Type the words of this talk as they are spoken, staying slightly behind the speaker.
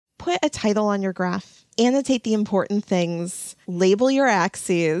put a title on your graph, annotate the important things, label your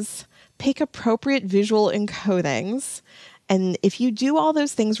axes, pick appropriate visual encodings. And if you do all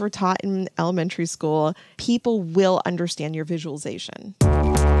those things we're taught in elementary school, people will understand your visualization.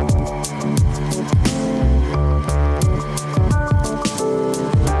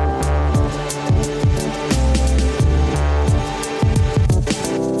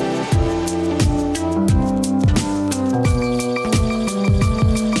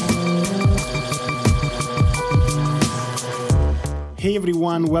 Hey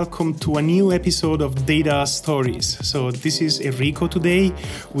everyone, welcome to a new episode of Data Stories. So this is Enrico today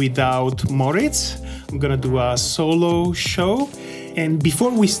without Moritz. I'm gonna do a solo show. And before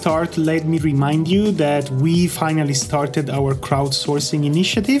we start, let me remind you that we finally started our crowdsourcing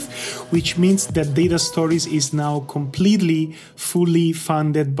initiative, which means that Data Stories is now completely, fully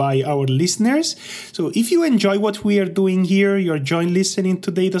funded by our listeners. So if you enjoy what we are doing here, you're enjoying listening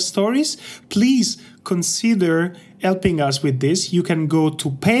to Data Stories, please consider helping us with this. You can go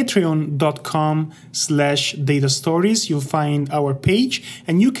to patreon.com/datastories. You'll find our page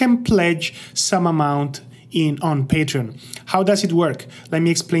and you can pledge some amount on Patreon. How does it work? Let me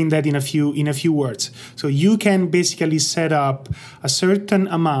explain that in a few words. So you can basically set up a certain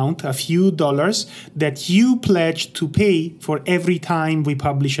amount, a few dollars, that you pledge to pay for every time we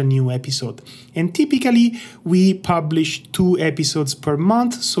publish a new episode. And typically we publish 2 episodes per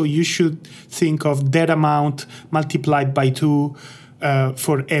month, so you should think of that amount multiplied by 2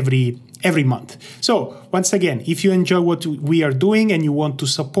 for every month. So once again, if you enjoy what we are doing and you want to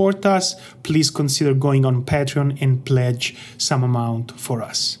support us, please consider going on Patreon and pledge some amount for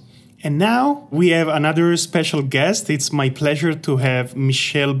us. And now we have another special guest. It's my pleasure to have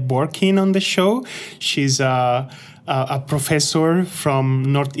Michelle Borkin on the show. She's a professor from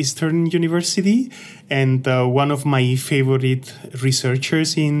Northeastern University and one of my favorite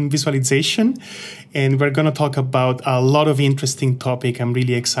researchers in visualization. And we're going to talk about a lot of interesting topics. I'm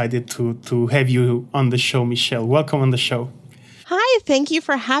really excited to have you on the show, Michelle. Welcome on the show. Hi, thank you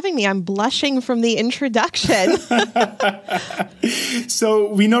for having me. I'm blushing from the introduction.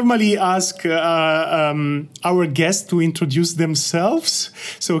 So we normally ask our guests to introduce themselves.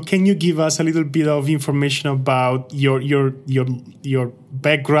 So can you give us a little bit of information about your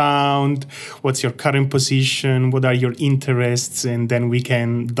background? What's your current position? What are your interests? And then we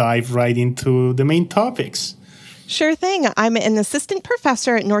can dive right into the main topics. Sure thing. I'm an assistant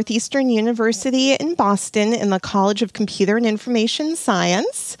professor at Northeastern University in Boston in the College of Computer and Information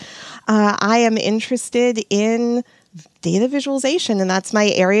Science. I am interested in data visualization, and that's my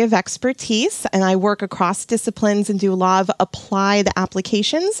area of expertise. And I work across disciplines and do a lot of applied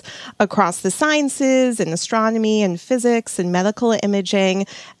applications across the sciences and astronomy and physics and medical imaging.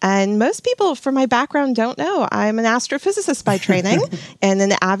 And most people from my background don't know I'm an astrophysicist by training and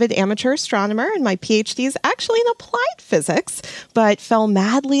an avid amateur astronomer. And my PhD is actually in applied physics, but fell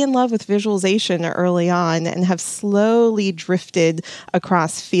madly in love with visualization early on and have slowly drifted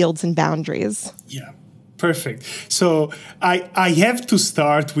across fields and boundaries. Yeah. Perfect. So I have to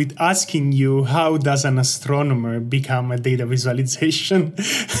start with asking you, how does an astronomer become a data visualization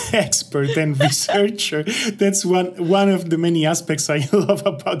expert and researcher? That's one of the many aspects I love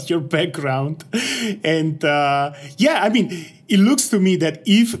about your background. And it looks to me that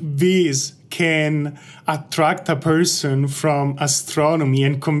if this can attract a person from astronomy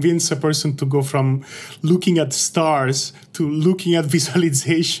and convince a person to go from looking at stars to looking at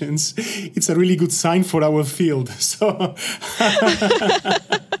visualizations, it's a really good sign for our field. So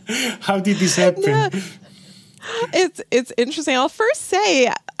how did this happen? Yeah. It's interesting. I'll first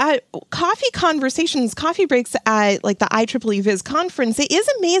say coffee breaks at like the IEEE Viz conference, it is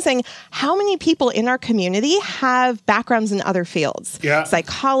amazing how many people in our community have backgrounds in other fields. Yeah.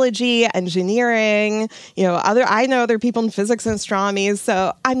 Psychology, engineering, I know other people in physics and astronomy.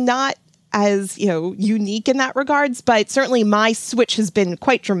 So I'm not as, unique in that regards, but certainly my switch has been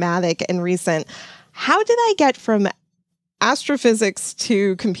quite dramatic and recent. How did I get from astrophysics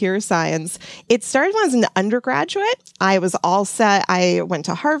to computer science? It started when I was an undergraduate. I was all set. I went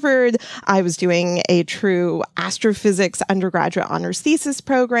to Harvard. I was doing a true astrophysics undergraduate honors thesis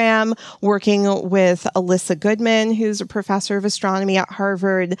program, working with Alyssa Goodman, who's a professor of astronomy at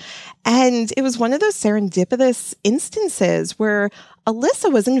Harvard. And it was one of those serendipitous instances where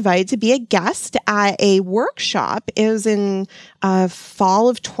Alyssa was invited to be a guest at a workshop. It was in fall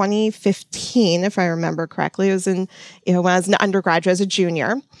of 2015, if I remember correctly. It was when I was an undergraduate as a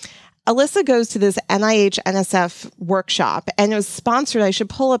junior. Alyssa goes to this NIH NSF workshop, and it was sponsored. I should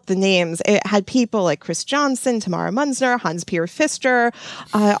pull up the names. It had people like Chris Johnson, Tamara Munzner, Hans-Peter Pfister,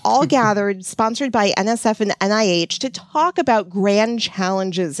 all gathered, sponsored by NSF and NIH to talk about grand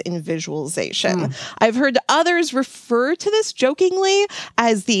challenges in visualization. I've heard others refer to this jokingly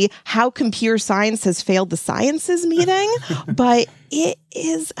as the How Computer Science Has Failed the Sciences meeting, but it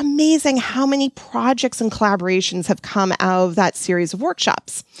is amazing how many projects and collaborations have come out of that series of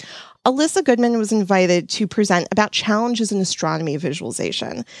workshops. Alyssa Goodman was invited to present about challenges in astronomy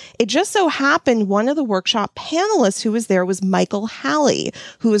visualization. It just so happened one of the workshop panelists who was there was Michael Halley,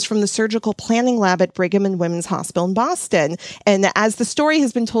 who is from the Surgical Planning Lab at Brigham and Women's Hospital in Boston. And as the story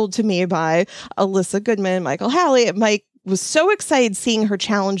has been told to me by Alyssa Goodman and Michael Halley, Mike was so excited seeing her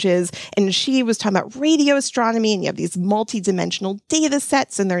challenges, and she was talking about radio astronomy, and you have these multi-dimensional data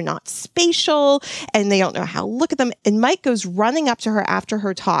sets, and they're not spatial, and they don't know how to look at them. And Mike goes running up to her after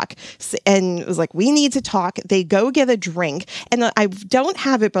her talk and was like, we need to talk. They go get a drink, and I don't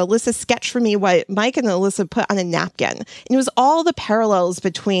have it, but Alyssa sketched for me what Mike and Alyssa put on a napkin. And it was all the parallels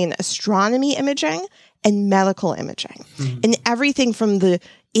between astronomy imaging and medical imaging, and everything from the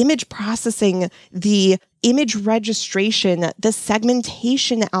image processing, the image registration, the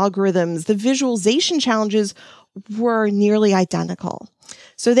segmentation algorithms, the visualization challenges were nearly identical.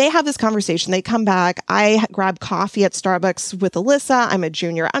 So they have this conversation. They come back. I grab coffee at Starbucks with Alyssa. I'm a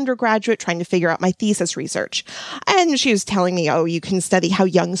junior undergraduate trying to figure out my thesis research. And she was telling me, oh, you can study how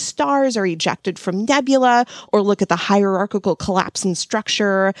young stars are ejected from nebula, or look at the hierarchical collapse in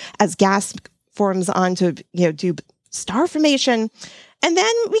structure as gas forms on to, do star formation. And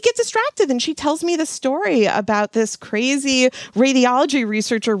then we get distracted, and she tells me the story about this crazy radiology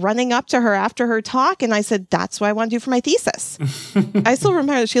researcher running up to her after her talk. And I said, that's what I want to do for my thesis. I still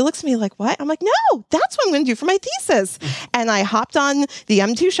remember, she looks at me like, what? I'm like, no, that's what I'm going to do for my thesis. And I hopped on the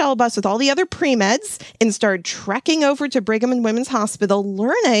M2 shuttle bus with all the other pre-meds and started trekking over to Brigham and Women's Hospital,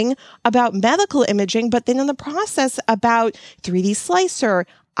 learning about medical imaging, but then in the process about 3D slicer,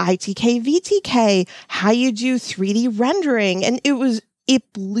 ITK, VTK, how you do 3D rendering. And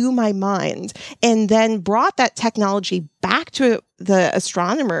it blew my mind, and then brought that technology back to the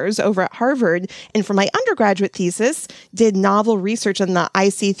astronomers over at Harvard. And for my undergraduate thesis, did novel research on the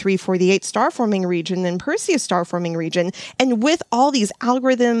IC 348 star forming region and Perseus star forming region. And with all these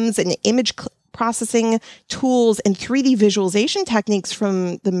algorithms and image processing tools and 3D visualization techniques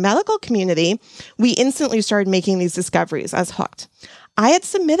from the medical community, we instantly started making these discoveries. I was hooked. I had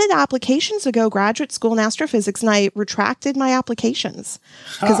submitted applications to go graduate school in astrophysics, and I retracted my applications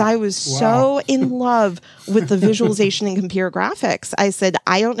because I was so in love with the visualization and computer graphics. I said,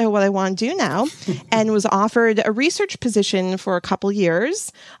 I don't know what I want to do now, and was offered a research position for a couple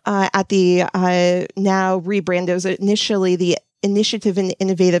years at the now rebranded as initially the Initiative in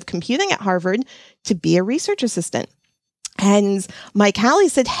Innovative Computing at Harvard to be a research assistant. And Mike Halley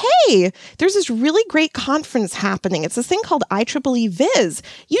said, hey, there's this really great conference happening. It's this thing called IEEE Viz.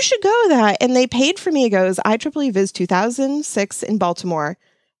 You should go to that. And they paid for me to go. It was IEEE Viz 2006 in Baltimore.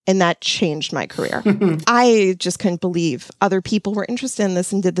 And that changed my career. I just couldn't believe other people were interested in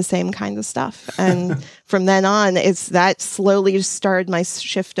this and did the same kind of stuff. And from then on, that slowly started my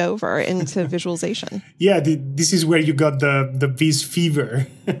shift over into visualization. Yeah, this is where you got the Viz fever,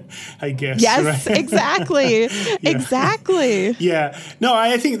 I guess. Yes, right? Exactly. Exactly. Yeah. No,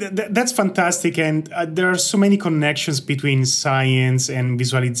 I think that's fantastic. And there are so many connections between science and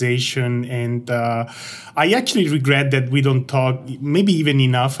visualization. And I actually regret that we don't talk maybe even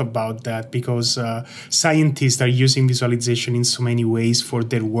enough about that, because scientists are using visualization in so many ways for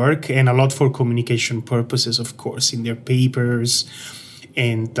their work, and a lot for communication purposes, of course, in their papers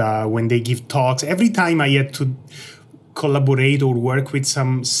and when they give talks. Every time I had to collaborate or work with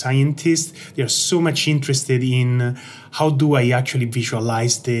some scientists, they are so much interested in how do I actually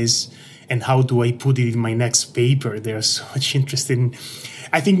visualize this and how do I put it in my next paper. They are so much interested in.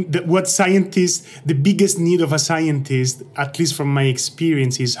 I think that the biggest need of a scientist, at least from my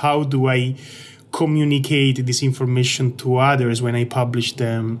experience, is how do I communicate this information to others when I publish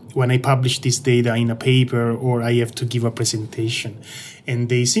this data in a paper or I have to give a presentation. And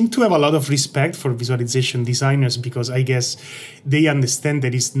they seem to have a lot of respect for visualization designers, because I guess they understand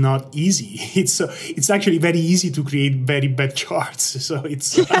that it's not easy. It's actually very easy to create very bad charts. So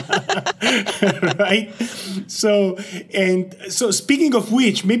it's right. So speaking of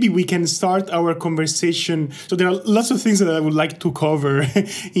which, maybe we can start our conversation. So there are lots of things that I would like to cover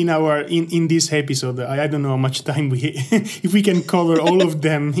in this episode. I don't know how much time if we can cover all of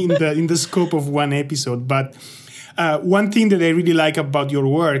them in the scope of one episode, but. One thing that I really like about your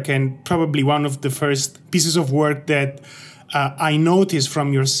work, and probably one of the first pieces of work that I noticed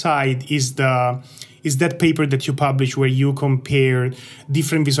from your side is that paper that you published where you compare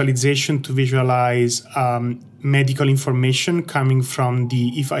different visualization to visualize medical information coming from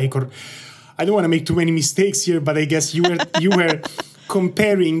I don't want to make too many mistakes here, but I guess you were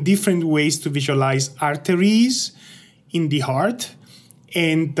comparing different ways to visualize arteries in the heart.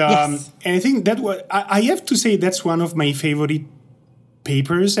 And Yes. and I think I have to say that's one of my favorite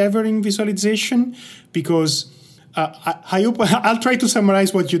papers ever in visualization, because I hope I'll try to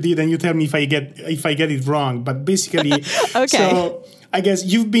summarize what you did, and you tell me if I get it wrong. But basically, Okay. So I guess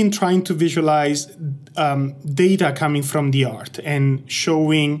you've been trying to visualize data coming from the heart and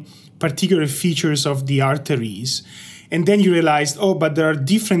showing particular features of the arteries, and then you realized, oh, but there are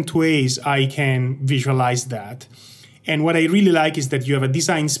different ways I can visualize that. And what I really like is that you have a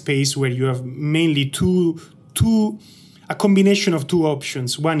design space where you have mainly a combination of two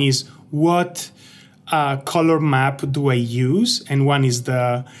options. One is what color map do I use, and one is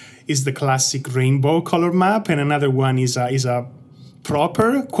the classic rainbow color map, and another one is a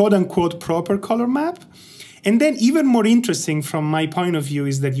proper, quote unquote, proper color map. And then even more interesting from my point of view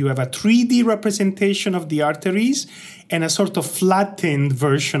is that you have a 3D representation of the arteries and a sort of flattened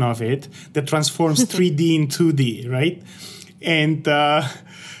version of it that transforms 3D in 2D, right? And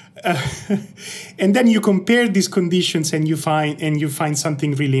and then you compare these conditions and you find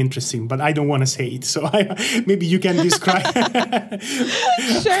something really interesting. But I don't want to say it, so maybe you can describe.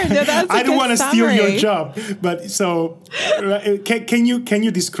 Sure, no, that's a I don't good want to steal your summary. job, but so can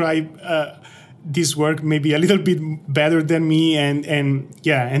you describe this work maybe a little bit better than me,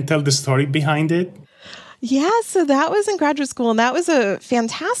 and tell the story behind it? Yeah, so that was in graduate school, and that was a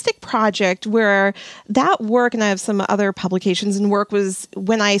fantastic project where that work, and I have some other publications and work, was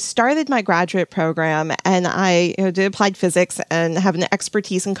when I started my graduate program, and I did applied physics and have an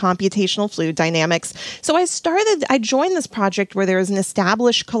expertise in computational fluid dynamics. So I joined this project where there was an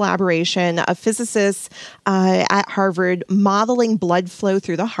established collaboration of physicists at Harvard modeling blood flow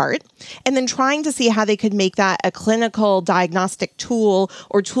through the heart, and then trying to see how they could make that a clinical diagnostic tool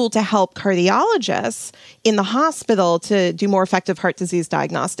or tool to help cardiologists in the hospital to do more effective heart disease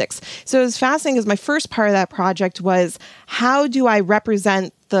diagnostics. So it was fascinating because my first part of that project was, how do I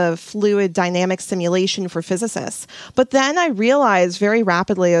represent the fluid dynamic simulation for physicists? But then I realized very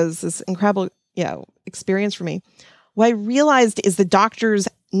rapidly, it was this incredible experience for me. What I realized is the doctors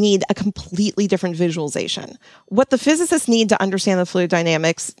need a completely different visualization. What the physicists need to understand the fluid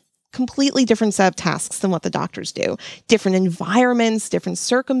dynamics, completely different set of tasks than what the doctors do. Different environments, different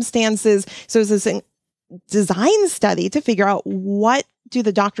circumstances. So it was this design study to figure out, what do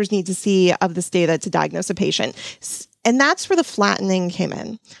the doctors need to see of this data to diagnose a patient? And that's where the flattening came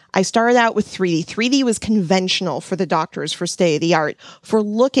in. I started out with 3D. 3D was conventional for the doctors, for state-of-the-art, for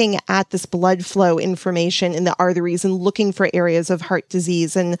looking at this blood flow information in the arteries and looking for areas of heart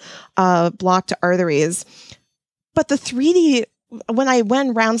disease and blocked arteries. But the 3D, when I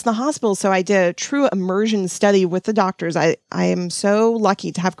went rounds in the hospital, so I did a true immersion study with the doctors. I am so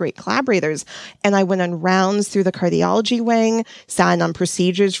lucky to have great collaborators. And I went on rounds through the cardiology wing, sat in on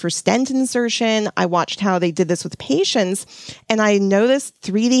procedures for stent insertion. I watched how they did this with patients. And I noticed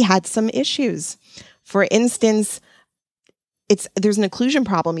 3D had some issues. For instance, there's an occlusion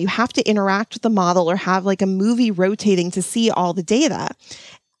problem. You have to interact with the model or have like a movie rotating to see all the data.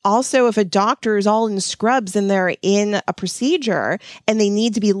 Also, if a doctor is all in scrubs and they're in a procedure and they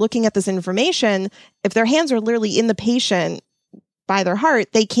need to be looking at this information, if their hands are literally in the patient by their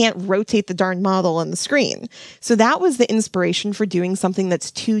heart, they can't rotate the darn model on the screen. So that was the inspiration for doing something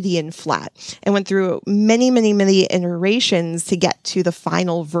that's 2D and flat, and went through many, many, many iterations to get to the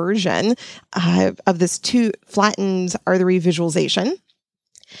final version of this flattened artery visualization.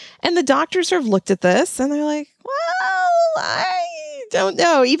 And the doctors sort of looked at this and they're like, well, I don't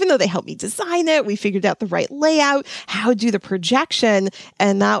know. Even though they helped me design it, we figured out the right layout, how to do the projection.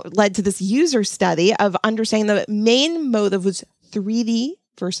 And that led to this user study of understanding the main motive was 3D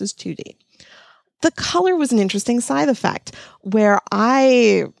versus 2D. The color was an interesting side effect where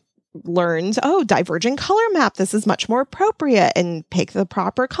I learned, divergent color map, this is much more appropriate, and pick the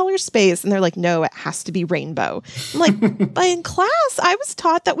proper color space. And they're like, no, it has to be rainbow. I'm like, but in class, I was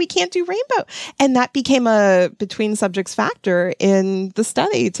taught that we can't do rainbow. And that became a between subjects factor in the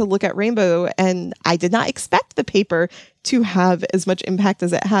study to look at rainbow. And I did not expect the paper to have as much impact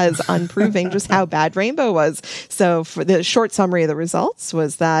as it has on proving just how bad rainbow was. So for the short summary of the results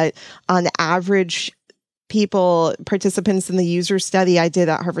was that on average, participants in the user study I did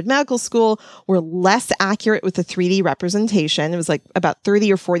at Harvard Medical School were less accurate with the 3D representation. It was like about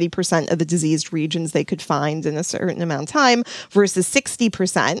 30 or 40% of the diseased regions they could find in a certain amount of time versus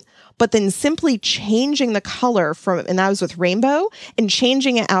 60%. but then simply changing the color and that was with rainbow, and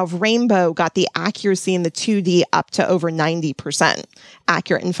changing it out of rainbow got the accuracy in the 2D up to over 90%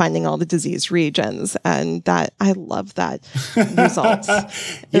 accurate in finding all the disease regions. And that, I love that result.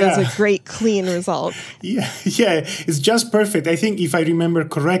 It was a great, clean result. Yeah, it's just perfect. I think if I remember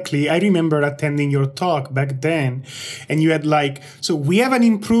correctly, I remember attending your talk back then, and you had so we have an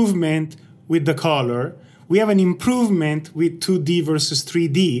improvement with the color, we have an improvement with 2D versus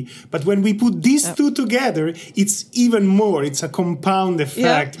 3D, but when we put these two together, it's even more. It's a compound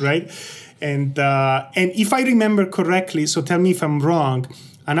effect, right? And if I remember correctly, so tell me if I'm wrong,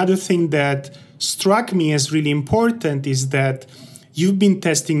 another thing that struck me as really important is that you've been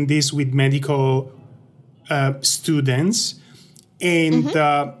testing this with medical students, and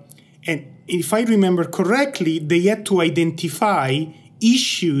if I remember correctly, they had to identify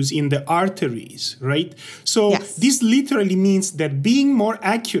issues in the arteries, right? So this literally means that being more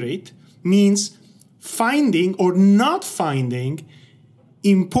accurate means finding or not finding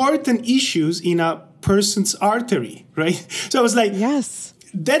important issues in a person's artery, right? So I was like,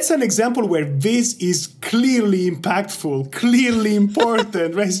 that's an example where this is clearly impactful, clearly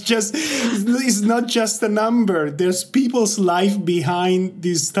important, right? It's not just a number. There's people's life behind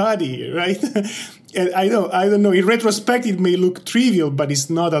this study, right? And I don't know. In retrospect, it may look trivial, but it's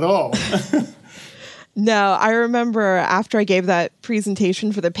not at all. No, I remember after I gave that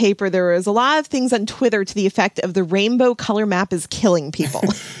presentation for the paper, there was a lot of things on Twitter to the effect of the rainbow color map is killing people.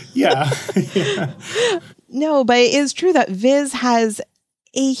 Yeah. No, but it is true that Viz has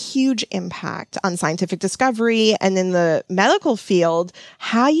a huge impact on scientific discovery, and in the medical field,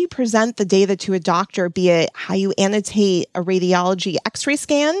 how you present the data to a doctor, be it how you annotate a radiology x-ray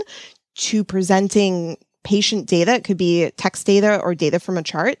scan to presenting patient data, it could be text data or data from a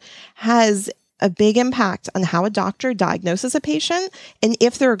chart, has a big impact on how a doctor diagnoses a patient and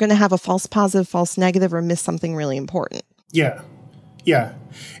if they're going to have a false positive, false negative, or miss something really important. Yeah.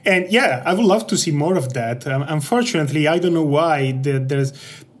 And I would love to see more of that. Unfortunately, I don't know why there's,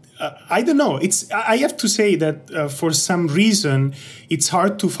 I don't know. I have to say that for some reason, it's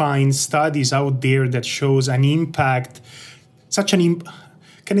hard to find studies out there that shows an impact,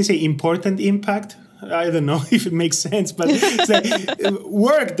 can I say important impact? I don't know if it makes sense, but it's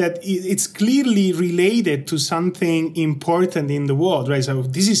work that it's clearly related to something important in the world, right? So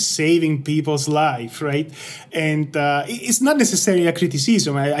this is saving people's life, right? And it's not necessarily a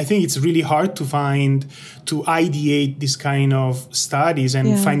criticism. I think it's really hard to ideate this kind of studies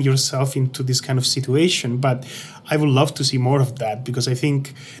and find yourself into this kind of situation. But I would love to see more of that, because I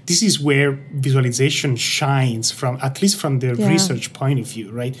think this is where visualization shines from, at least from the research point of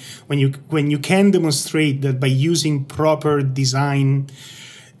view, right? When you can demonstrate that by using proper design,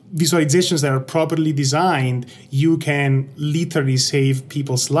 visualizations that are properly designed, you can literally save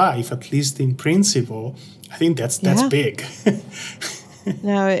people's life, at least in principle. I think that's big.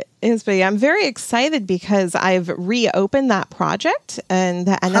 No, it is big. I'm very excited because I've reopened that project, and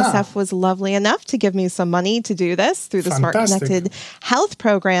the NSF was lovely enough to give me some money to do this through the Smart Connected Health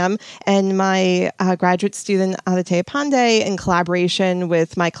Program. And my graduate student, Aditya Pandey, in collaboration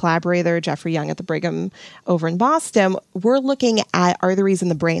with my collaborator, Jeffrey Young at the Brigham over in Boston, we're looking at arteries in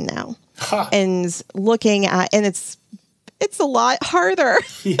the brain now. And looking at, and it's a lot harder.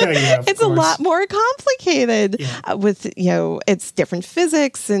 It's a lot more complicated with, it's different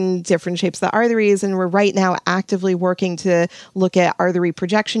physics and different shapes of the arteries. And we're right now actively working to look at artery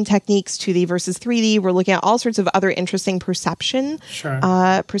projection techniques, 2D versus 3D. We're looking at all sorts of other interesting perception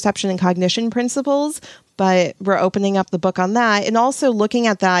and cognition principles. But we're opening up the book on that, and also looking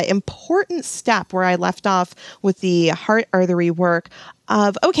at that important step where I left off with the heart artery work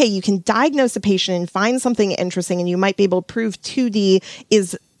of, okay, you can diagnose a patient and find something interesting, and you might be able to prove 2D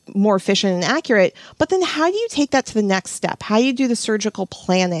is more efficient and accurate. But then how do you take that to the next step? How you do the surgical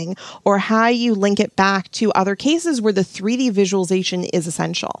planning, or how you link it back to other cases where the 3D visualization is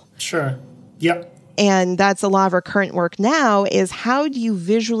essential? Sure. Yep. And that's a lot of our current work now, is how do you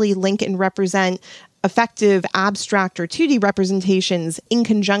visually link and represent effective abstract or 2D representations in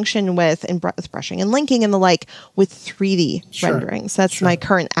conjunction with brushing and linking and the like with 3D renderings. That's my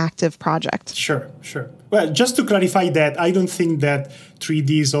current active project. Sure. Well, just to clarify that, I don't think that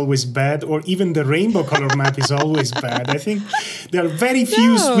 3D is always bad, or even the rainbow color map is always bad. I think there are very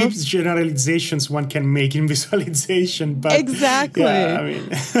few sweep generalizations one can make in visualization. But exactly. Yeah, I mean,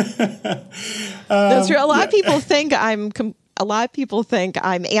 that's true. A lot of people think I'm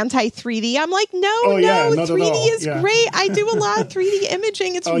anti-3D. I'm like, no, 3D is great. I do a lot of 3D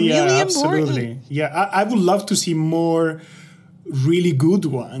imaging. It's really important. Absolutely. Yeah, I would love to see more really good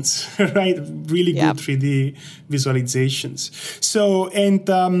ones, right? Really Yep. good 3D visualizations. So, and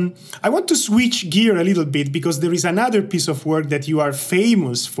I want to switch gear a little bit because there is another piece of work that you are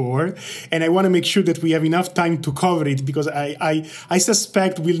famous for, and I want to make sure that we have enough time to cover it because I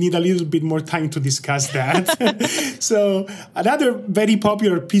suspect we'll need a little bit more time to discuss that. So, another very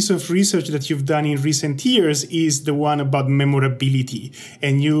popular piece of research that you've done in recent years is the one about memorability,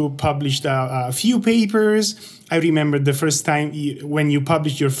 and you published a few papers. I remember the first time when you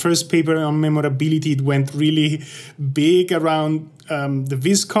published your first paper on memorability, it went really big around the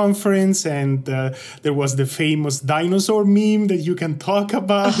Viz conference, and there was the famous dinosaur meme that you can talk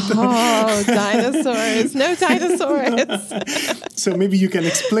about. Oh, dinosaurs. No dinosaurs. So maybe you can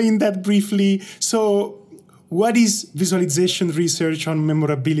explain that briefly. So what is visualization research on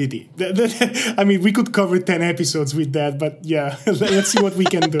memorability? I mean, we could cover 10 episodes with that, but yeah, let's see what we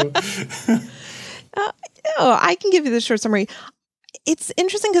can do. I can give you the short summary. It's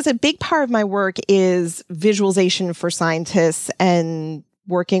interesting because a big part of my work is visualization for scientists and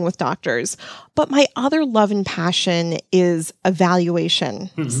working with doctors. But my other love and passion is evaluation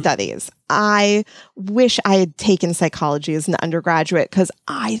studies. I wish I had taken psychology as an undergraduate because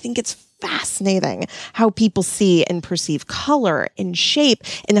I think it's fascinating how people see and perceive color and shape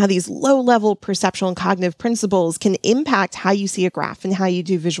and how these low-level perceptual and cognitive principles can impact how you see a graph and how you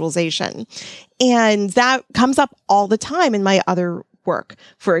do visualization. And that comes up all the time in my other work.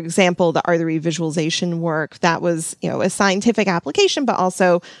 For example, the artery visualization work, that was, a scientific application, but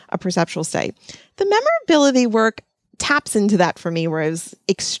also a perceptual study. The memorability work taps into that for me, whereas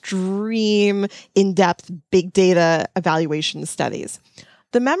extreme, in-depth, big data evaluation studies.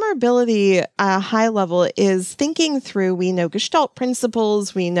 The memorability high level is thinking through, we know Gestalt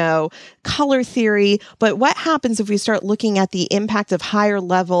principles, we know color theory, but what happens if we start looking at the impact of higher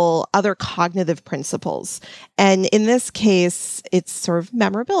level other cognitive principles? And in this case, it's sort of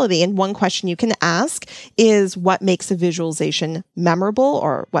memorability. And one question you can ask is what makes a visualization memorable,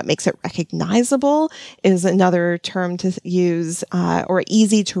 or what makes it recognizable is another term to use, or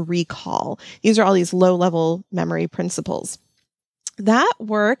easy to recall. These are all these low level memory principles. That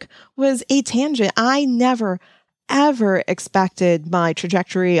work was a tangent. I never, ever expected my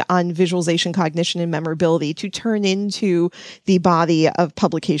trajectory on visualization, cognition, and memorability to turn into the body of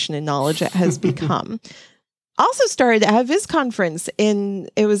publication and knowledge it has become. Also started at a Viz conference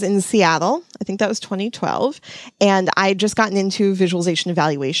it was in Seattle. I think that was 2012. And I had just gotten into visualization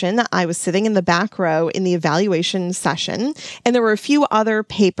evaluation. I was sitting in the back row in the evaluation session, and there were a few other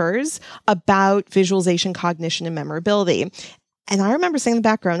papers about visualization, cognition, and memorability. And I remember sitting in the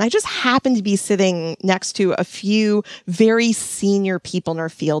back row, and I just happened to be sitting next to a few very senior people in our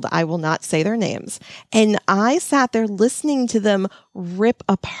field. I will not say their names. And I sat there listening to them rip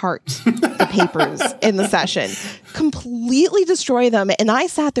apart the papers in the session, completely destroy them. And I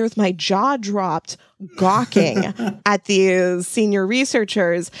sat there with my jaw dropped, gawking at these senior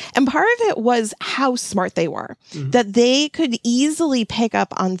researchers. And part of it was how smart they were, that they could easily pick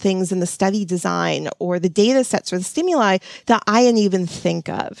up on things in the study design or the data sets or the stimuli that I didn't even think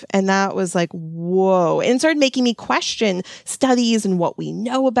of. And that was like, whoa. And it started making me question studies and what we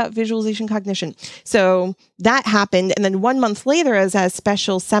know about visualization cognition. So that happened. And then 1 month later, I was at a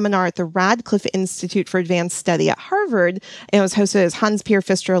special seminar at the Radcliffe Institute for Advanced Study at Harvard. And it was hosted as Hans-Peter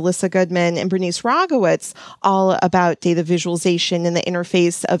Pfister, Alyssa Goodman, and Bernice Rogowitz, all about data visualization and the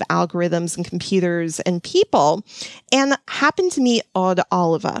interface of algorithms and computers and people. And happened to meet Aude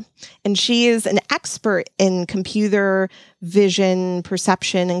Oliva. And she is an expert in computer vision,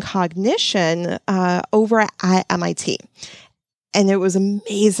 perception, and cognition over at MIT. And it was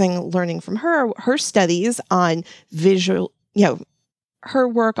amazing learning from her studies on her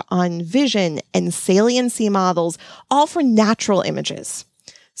work on vision and saliency models, all for natural images.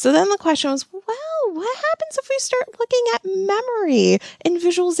 So then the question was, well, what happens if we start looking at memory and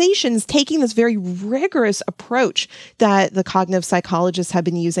visualizations, taking this very rigorous approach that the cognitive psychologists have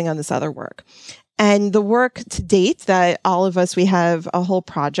been using on this other work? And the work to date that all of us, we have a whole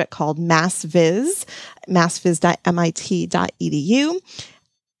project called MassViz, massviz.mit.edu.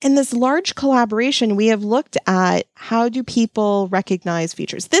 In this large collaboration, we have looked at how do people recognize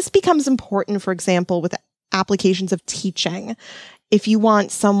features. This becomes important, for example, with applications of teaching. If you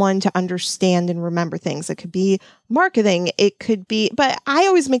want someone to understand and remember things, it could be marketing, it could be, but I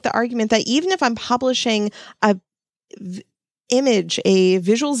always make the argument that even if I'm publishing a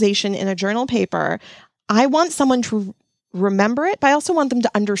visualization in a journal paper, I want someone to remember it, but I also want them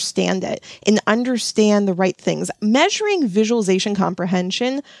to understand it and understand the right things. Measuring visualization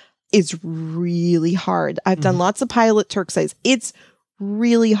comprehension is really hard. I've done lots of pilot Turk sites. It's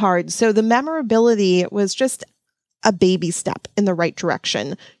really hard. So the memorability was just a baby step in the right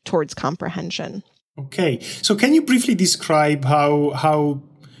direction towards comprehension. Okay. So can you briefly describe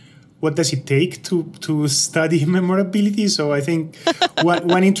what does it take to study memorability? So I think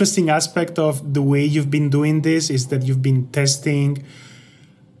one interesting aspect of the way you've been doing this is that you've been testing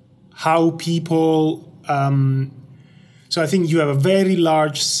how people... So I think you have a very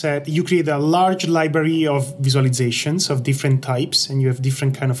large set. You create a large library of visualizations of different types, and you have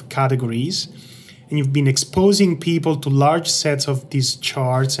different kind of categories. And you've been exposing people to large sets of these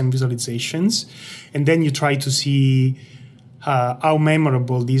charts and visualizations. And then you try to see how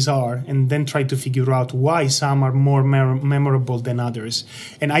memorable these are, and then try to figure out why some are more memorable than others.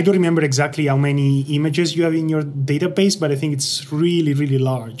 And I don't remember exactly how many images you have in your database, but I think it's really, really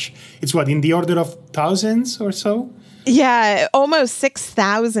large. It's in the order of thousands or so? Yeah, almost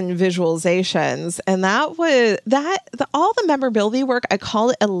 6,000 visualizations. And all the memorability work, I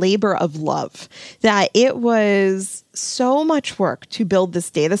call it a labor of love. That it was so much work to build this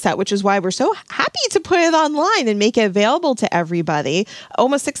data set, which is why we're so happy to put it online and make it available to everybody.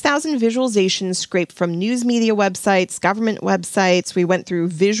 Almost 6,000 visualizations scraped from news media websites, government websites. We went through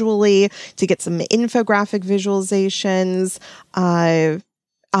visually to get some infographic visualizations,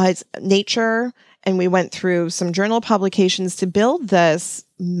 Nature, and we went through some journal publications to build this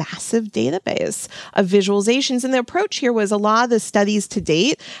massive database of visualizations. And the approach here was a lot of the studies to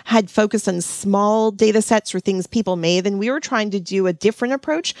date had focused on small data sets or things people made. And we were trying to do a different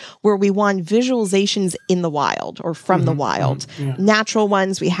approach where we want visualizations in the wild or from the wild. Yeah. Natural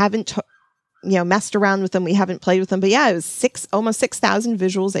ones. We haven't messed around with them. We haven't played with them. But yeah, it was almost 6,000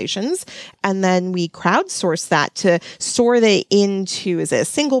 visualizations. And then we crowdsourced that to sort it into, is it a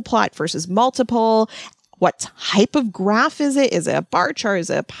single plot versus multiple? What type of graph is it? Is it a bar chart? Is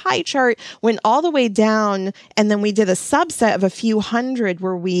it a pie chart? Went all the way down. And then we did a subset of a few hundred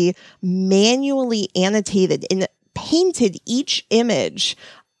where we manually annotated and painted each image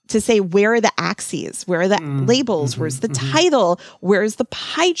to say, where are the axes? Where are the labels? Where's the title? Where's the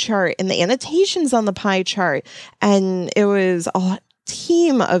pie chart and the annotations on the pie chart? And it was a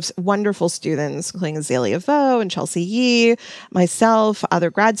team of wonderful students, including Azalea Vo and Chelsea Yee, myself, other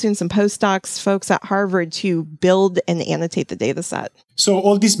grad students and postdocs, folks at Harvard to build and annotate the data set. So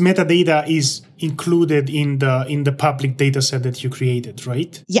all this metadata is included in the public data set that you created,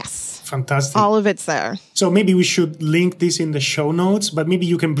 right? Yes. Fantastic. All of it's there. So maybe we should link this in the show notes, but maybe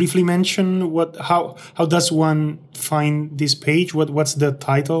you can briefly mention how does one find this page? What's the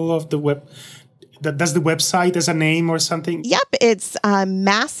title of the web? Does the website as a name or something? Yep, it's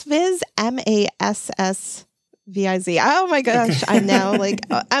MassViz, MassViz. Oh my gosh, I know.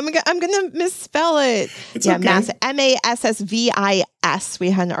 I'm gonna misspell it. It's okay. MassViz. We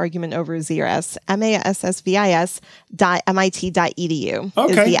had an argument over Z or S. MassViz.mit.edu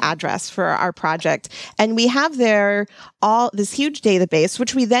is the address for our project, and we have there all this huge database,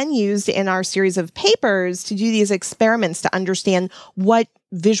 which we then used in our series of papers to do these experiments to understand what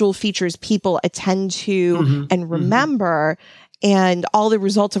visual features people attend to and remember. And all the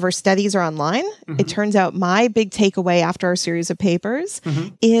results of our studies are online. It turns out my big takeaway after our series of papers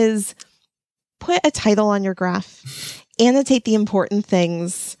is put a title on your graph, annotate the important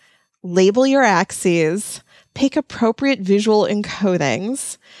things, label your axes, pick appropriate visual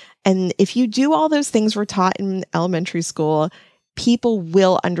encodings. And if you do all those things we're taught in elementary school, people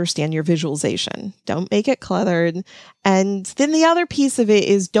will understand your visualization. Don't make it cluttered. And then the other piece of it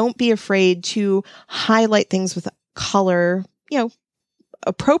is don't be afraid to highlight things with color,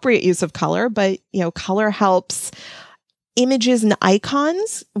 appropriate use of color, but, color helps. Images and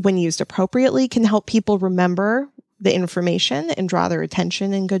icons, when used appropriately, can help people remember the information and draw their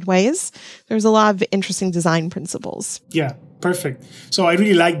attention in good ways. There's a lot of interesting design principles. Yeah, perfect. So I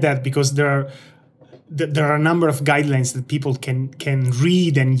really like that because there are a number of guidelines that people can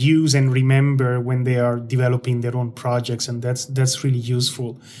read and use and remember when they are developing their own projects, and that's really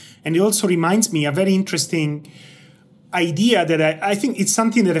useful. And it also reminds me a very interesting idea that I think it's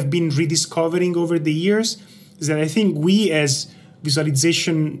something that I've been rediscovering over the years, is that I think we as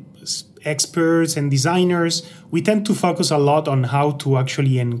visualization experts and designers, we tend to focus a lot on how to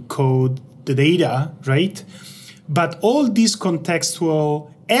actually encode the data, right? But all these contextual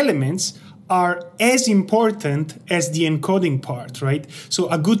elements are as important as the encoding part, right? So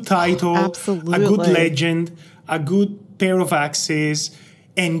a good title, Absolutely. A good legend, a good pair of axes,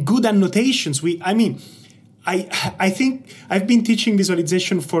 and good annotations. I think I've been teaching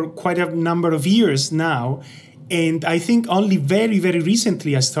visualization for quite a number of years now, and I think only very, very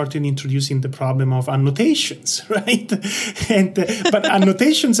recently I started introducing the problem of annotations, right? But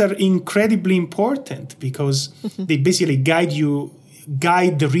annotations are incredibly important because they basically guide you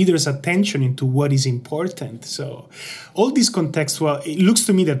guide the reader's attention into what is important. So all this contextual, it looks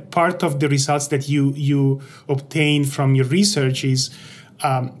to me that part of the results that you obtain from your research is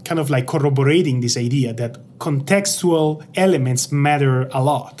kind of like corroborating this idea that contextual elements matter a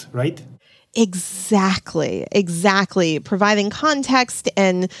lot, right? Exactly. Providing context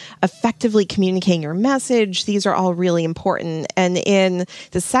and effectively communicating your message. These are all really important. And in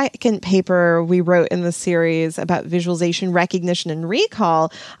the second paper we wrote in the series about visualization, recognition, and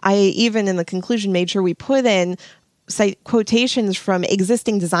recall, I even in the conclusion made sure we put in cite quotations from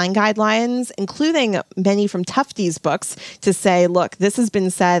existing design guidelines, including many from Tufte's books, to say, look, this has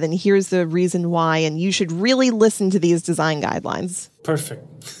been said and here's the reason why, and you should really listen to these design guidelines. Perfect.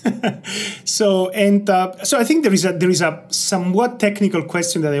 So I think there is a somewhat technical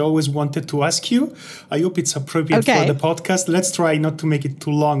question that I always wanted to ask you. I hope it's appropriate for the podcast. Let's try not to make it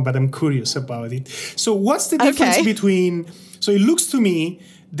too long, but I'm curious about it. So what's the difference between, so it looks to me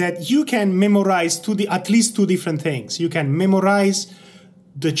that you can memorize at least two different things. You can memorize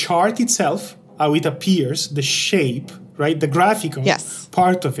the chart itself, how it appears, the shape, right? The graphical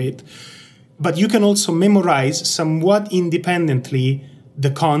part of it. But you can also memorize somewhat independently the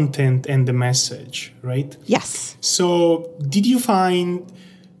content and the message, right? Yes. So did you find,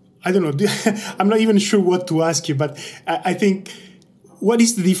 I don't know, I'm not even sure what to ask you, but I think, what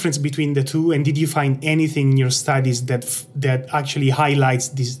is the difference between the two? And did you find anything in your studies that actually highlights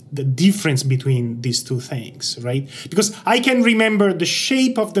the difference between these two things, right? Because I can remember the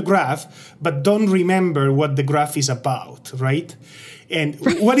shape of the graph, but don't remember what the graph is about, right? And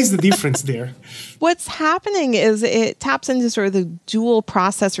what is the difference there? What's happening is it taps into sort of the dual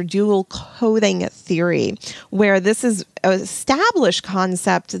process or dual coding theory, where this is an established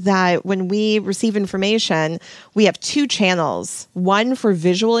concept that when we receive information, we have two channels, one for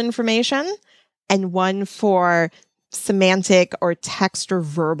visual information and one for semantic or text or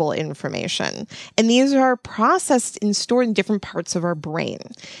verbal information. And these are processed and stored in different parts of our brain.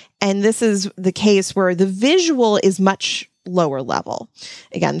 And this is the case where the visual is much lower level.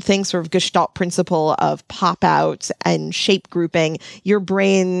 Again, think sort of Gestalt principle of pop out and shape grouping. Your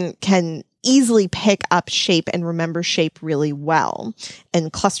brain can easily pick up shape and remember shape really well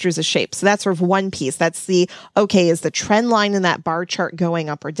and clusters of shapes. So that's sort of one piece. That's is the trend line in that bar chart going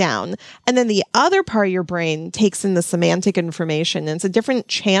up or down? And then the other part of your brain takes in the semantic information, and it's a different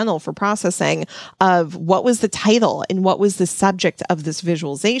channel for processing of what was the title and what was the subject of this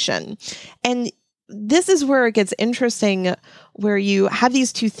visualization. And this is where it gets interesting, where you have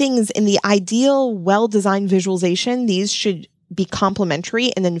these two things. In the ideal, well-designed visualization, these should be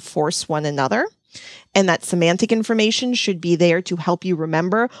complementary and enforce one another. And that semantic information should be there to help you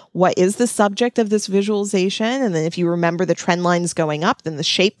remember what is the subject of this visualization. And then if you remember the trend lines going up, then the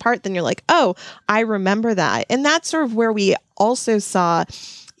shape part, then you're like, oh, I remember that. And that's sort of where we also saw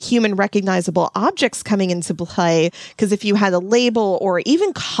human recognizable objects coming into play, because if you had a label or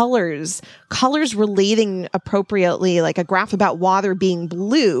even colors relating appropriately, like a graph about water being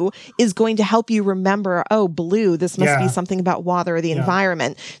blue is going to help you remember, oh, blue, this must be something about water or the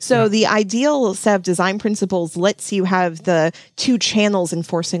environment. So the ideal set of design principles lets you have the two channels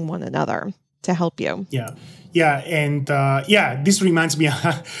enforcing one another to help you. Yeah, and this reminds me,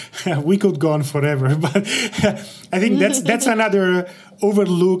 we could go on forever, but I think that's another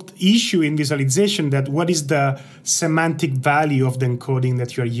overlooked issue in visualization, that what is the semantic value of the encoding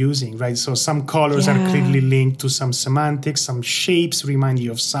that you're using, right? So some colors are clearly linked to some semantics, some shapes remind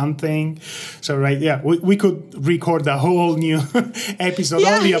you of something. So, we could record a whole new episode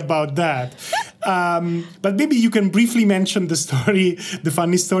only about that. But maybe you can briefly mention the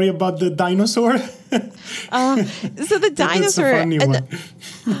funny story about the dinosaur. So the dinosaur, that's a funny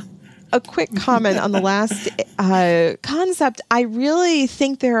one. A quick comment on the last concept. I really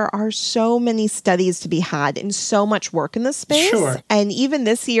think there are so many studies to be had and so much work in this space. Sure. And even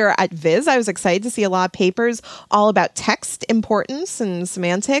this year at Viz, I was excited to see a lot of papers all about text importance and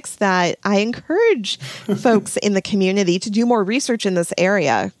semantics, that I encourage folks in the community to do more research in this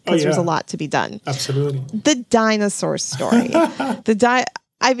area, because there's a lot to be done. Absolutely. The dinosaur story.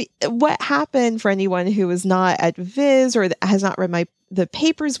 What happened, for anyone who is not at Viz or has not read the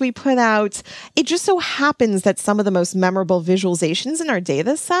papers we put out, it just so happens that some of the most memorable visualizations in our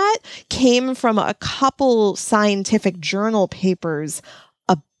data set came from a couple scientific journal papers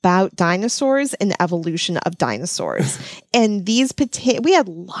about dinosaurs and evolution of dinosaurs. And these we had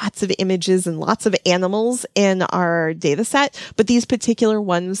lots of images and lots of animals in our data set, but these particular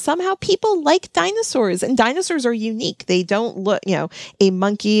ones, somehow people like dinosaurs, and dinosaurs are unique. They don't look, a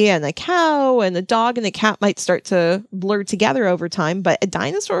monkey and a cow and a dog and a cat might start to blur together over time, but a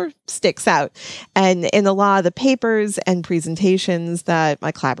dinosaur sticks out. And in a lot of the papers and presentations that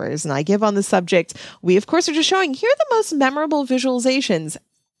my collaborators and I give on the subject, we of course are just showing, here are the most memorable visualizations.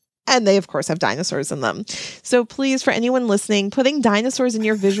 And they, of course, have dinosaurs in them. So please, for anyone listening, putting dinosaurs in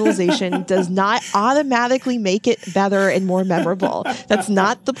your visualization does not automatically make it better and more memorable. That's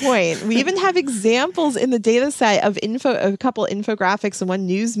not the point. We even have examples in the data set of a couple infographics in one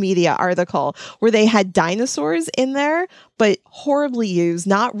news media article where they had dinosaurs in there, but horribly used,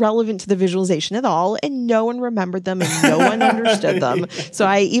 not relevant to the visualization at all, and no one remembered them and no one understood them. So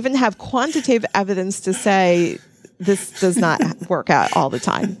I even have quantitative evidence to say, this does not work out all the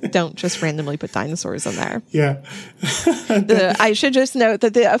time. Don't just randomly put dinosaurs in there. Yeah. I should just note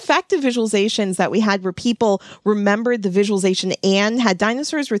that the effective visualizations that we had where people remembered the visualization and had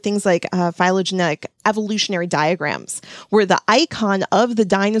dinosaurs were things like phylogenetic evolutionary diagrams, where the icon of the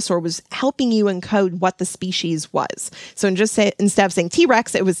dinosaur was helping you encode what the species was. So instead of saying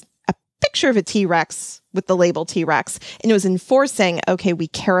T-Rex, it was a picture of a T-Rex with the label T-Rex, and it was enforcing, okay, we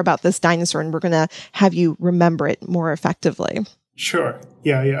care about this dinosaur and we're going to have you remember it more effectively. Sure.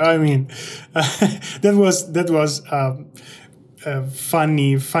 Yeah. I mean, that was a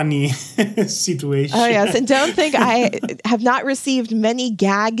funny situation. Oh, yes. And don't think I have not received many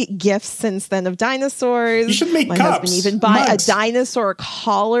gag gifts since then of dinosaurs. You should make My cups, husband even bought mugs. a dinosaur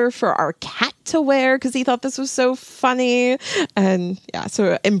collar for our cat to wear because he thought this was so funny. And yeah,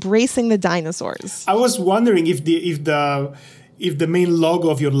 so embracing the dinosaurs. I was wondering if the main logo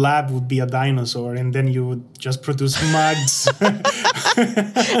of your lab would be a dinosaur, and then you would just produce mugs.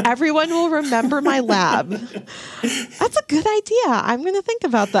 Everyone will remember my lab. That's a good idea. I'm going to think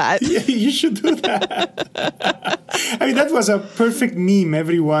about that. Yeah, you should do that. I mean, that was a perfect meme.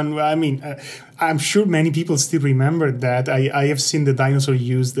 Everyone, I mean, I'm sure many people still remember that. I have seen the dinosaur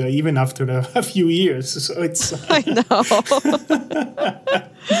used even after a few years. So it's. I know.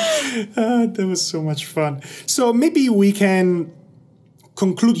 That was so much fun. So maybe we can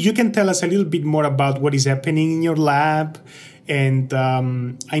conclude. You can tell us a little bit more about what is happening in your lab. And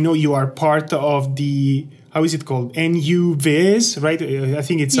I know you are part of the, how is it called? NUVIS, right? I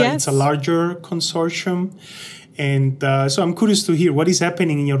think it's a larger consortium. And so I'm curious to hear what is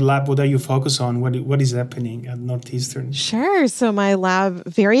happening in your lab. What are you focused on? What is happening at Northeastern? Sure. So my lab,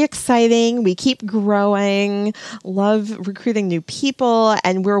 very exciting. We keep growing, love recruiting new people,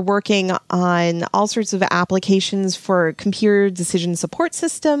 and we're working on all sorts of applications for computer decision support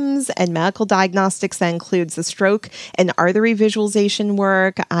systems and medical diagnostics. That includes the stroke and artery visualization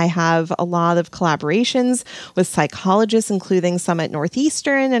work. I have a lot of collaborations with psychologists, including some at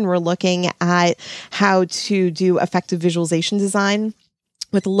Northeastern, and we're looking at how to do effective visualization design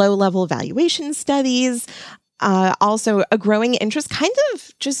with low-level evaluation studies. Also, a growing interest kind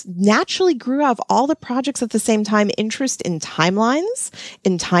of just naturally grew out of all the projects at the same time, interest in timelines,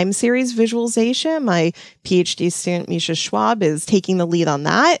 in time series visualization. My PhD student, Misha Schwab, is taking the lead on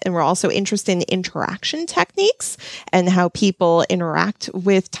that. And we're also interested in interaction techniques and how people interact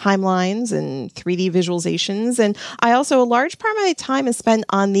with timelines and 3D visualizations. And a large part of my time is spent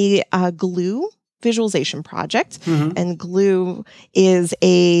on the GLUE visualization project. And GLUE is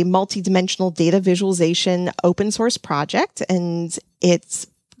a multidimensional data visualization open source project. And it's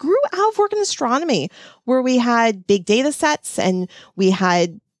grew out of work in astronomy, where we had big data sets and we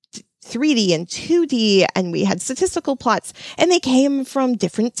had 3D and 2D, and we had statistical plots, and they came from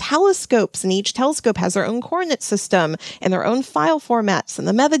different telescopes, and each telescope has their own coordinate system and their own file formats, and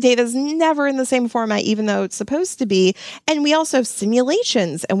the metadata is never in the same format, even though it's supposed to be. And we also have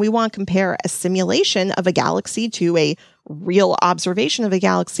simulations, and we want to compare a simulation of a galaxy to a real observation of a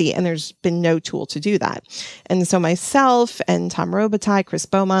galaxy, and there's been no tool to do that. And so myself and Tom Robitaille, Chris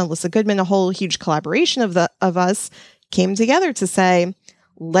Beaumont, Alyssa Goodman, a whole huge collaboration of us came together to say,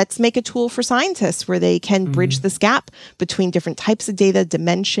 let's make a tool for scientists where they can bridge this gap between different types of data,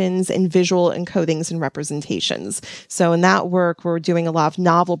 dimensions, and visual encodings and representations. So in that work, we're doing a lot of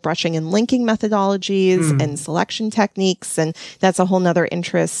novel brushing and linking methodologies and selection techniques. And that's a whole nother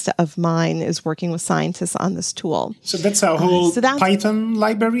interest of mine, is working with scientists on this tool. So that's a whole Python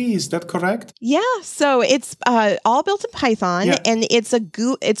library, is that correct? Yeah. So it's all built in Python, and it's a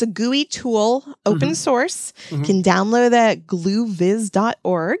GUI tool, open source. You can download it at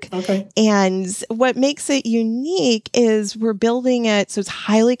glueviz.org. Okay. And what makes it unique is we're building it so it's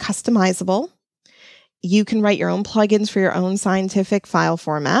highly customizable. you can write your own plugins for your own scientific file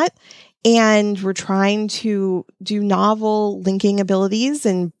format. And we're trying to do novel linking abilities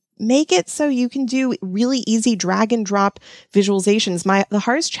and make it so you can do really easy drag and drop visualizations. The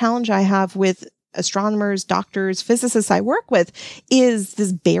hardest challenge I have with astronomers, doctors, physicists I work with is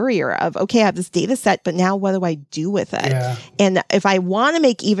this barrier of, okay, I have this data set, but now what do I do with it? Yeah. And if I want to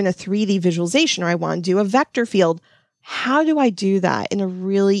make even a 3D visualization or I want to do a vector field, how do I do that in a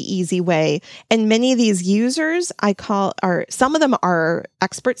really easy way? And many of these users some of them are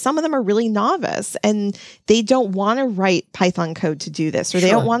experts, some of them are really novice, and they don't want to write Python code to do this, or they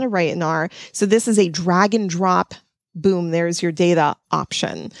don't want to write in R. So this is a drag and drop, boom, there's your data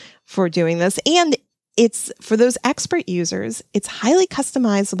option for doing this. And it's for those expert users, it's highly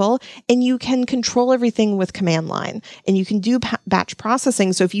customizable and you can control everything with command line and you can do batch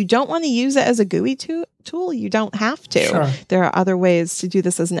processing. So if you don't want to use it as a GUI tool, you don't have to. Sure. There are other ways to do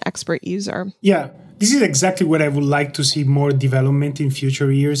this as an expert user. Yeah. This is exactly what I would like to see more development in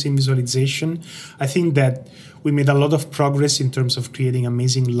future years in visualization. I think that we made a lot of progress in terms of creating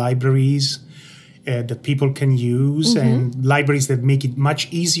amazing libraries that people can use and libraries that make it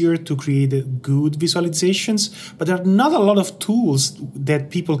much easier to create good visualizations. But there are not a lot of tools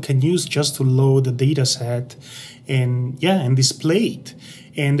that people can use just to load the data set and display it.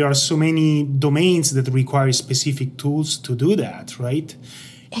 And there are so many domains that require specific tools to do that, right?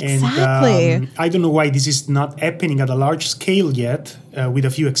 Exactly. And I don't know why this is not happening at a large scale yet, with a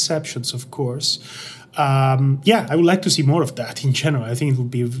few exceptions, of course. I would like to see more of that in general. I think it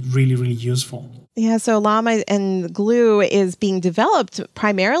would be really, really useful. Yeah, so Llama and Glue is being developed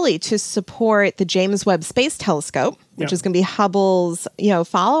primarily to support the James Webb Space Telescope, which is going to be Hubble's,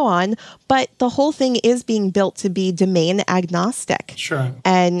 follow-on. But the whole thing is being built to be domain agnostic. Sure.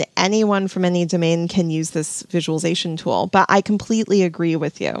 And anyone from any domain can use this visualization tool. But I completely agree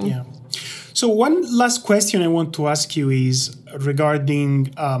with you. Yeah. So one last question I want to ask you is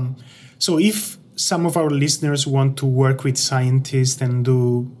regarding, so if some of our listeners want to work with scientists and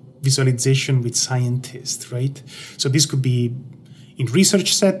do visualization with scientists, right? So this could be in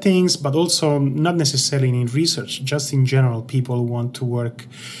research settings, but also not necessarily in research, just in general, people who want to work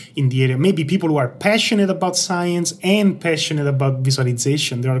in the area. Maybe people who are passionate about science and passionate about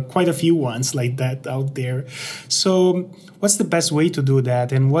visualization. There are quite a few ones like that out there. So what's the best way to do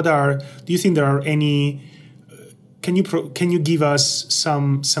that? And do you think there are any, can you give us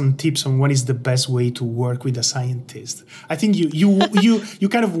some tips on what is the best way to work with a scientist? I think you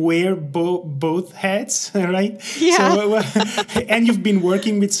kind of wear both hats, right? Yeah. So, and you've been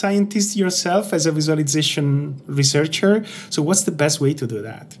working with scientists yourself as a visualization researcher. So what's the best way to do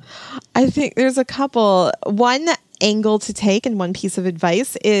that? I think there's a couple. One angle to take and one piece of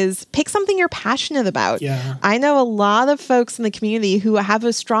advice is pick something you're passionate about. Yeah. I know a lot of folks in the community who have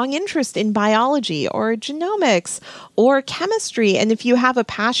a strong interest in biology or genomics or chemistry. And if you have a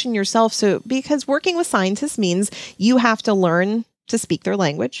passion yourself, because working with scientists means you have to learn to speak their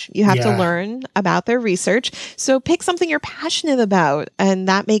language. You have to learn about their research. So pick something you're passionate about, and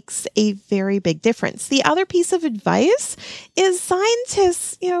that makes a very big difference. The other piece of advice is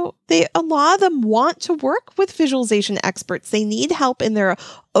scientists, a lot of them want to work with visualization experts. They need help and they're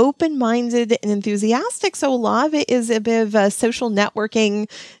open-minded and enthusiastic. So a lot of it is a bit of a social networking,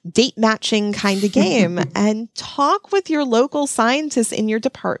 date matching kind of game. And talk with your local scientists in your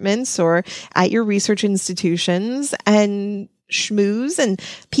departments or at your research institutions and schmooze, and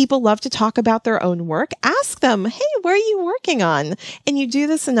people love to talk about their own work. Ask them, hey, where are you working on? And you do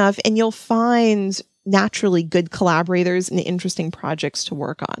this enough and you'll find naturally good collaborators and interesting projects to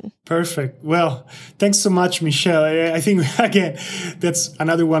work on. Perfect. Well, thanks so much, Michelle. I think, again, that's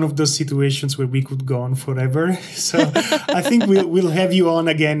another one of those situations where we could go on forever. So I think we'll have you on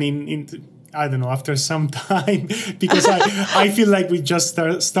again in I don't know, after some time, because I feel like we just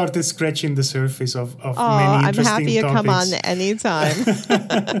started scratching the surface of many interesting topics. I'm happy to come on anytime.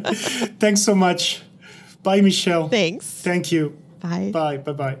 Thanks so much. Bye, Michelle. Thanks. Thank you. Bye. Bye.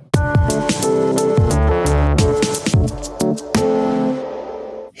 Bye-bye.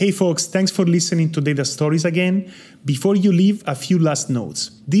 Hey folks, thanks for listening to Data Stories again. Before you leave, a few last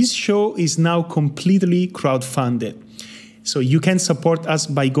notes. This show is now completely crowdfunded. So you can support us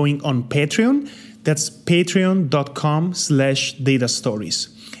by going on Patreon. That's patreon.com/datastories.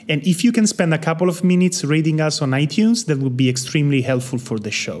 And if you can spend a couple of minutes rating us on iTunes, that would be extremely helpful for the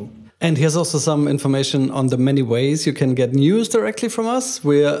show. And here's also some information on the many ways you can get news directly from us.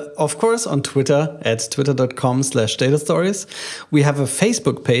 We're, of course, on Twitter at twitter.com/datastories. We have a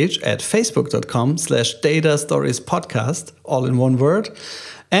Facebook page at facebook.com/datastoriespodcast, all in one word.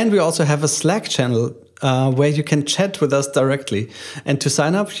 And we also have a Slack channel where you can chat with us directly. And to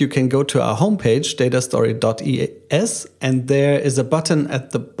sign up, you can go to our homepage, datastory.es, and there is a button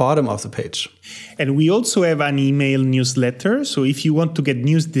at the bottom of the page. And we also have an email newsletter. So if you want to get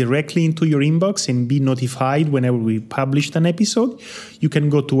news directly into your inbox and be notified whenever we published an episode, you can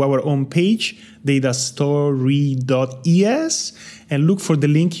go to our homepage, datastory.es, and look for the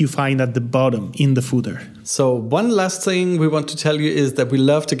link you find at the bottom in the footer. So one last thing we want to tell you is that we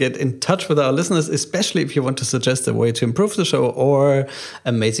love to get in touch with our listeners, especially if you want to suggest a way to improve the show or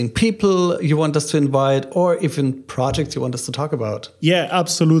amazing people you want us to invite or even projects you want us to talk about. Yeah,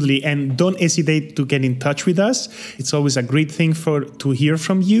 absolutely. And don't hesitate to get in touch with us. It's always a great thing to hear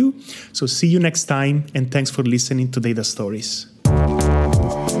from you. So see you next time, and thanks for listening to Data Stories.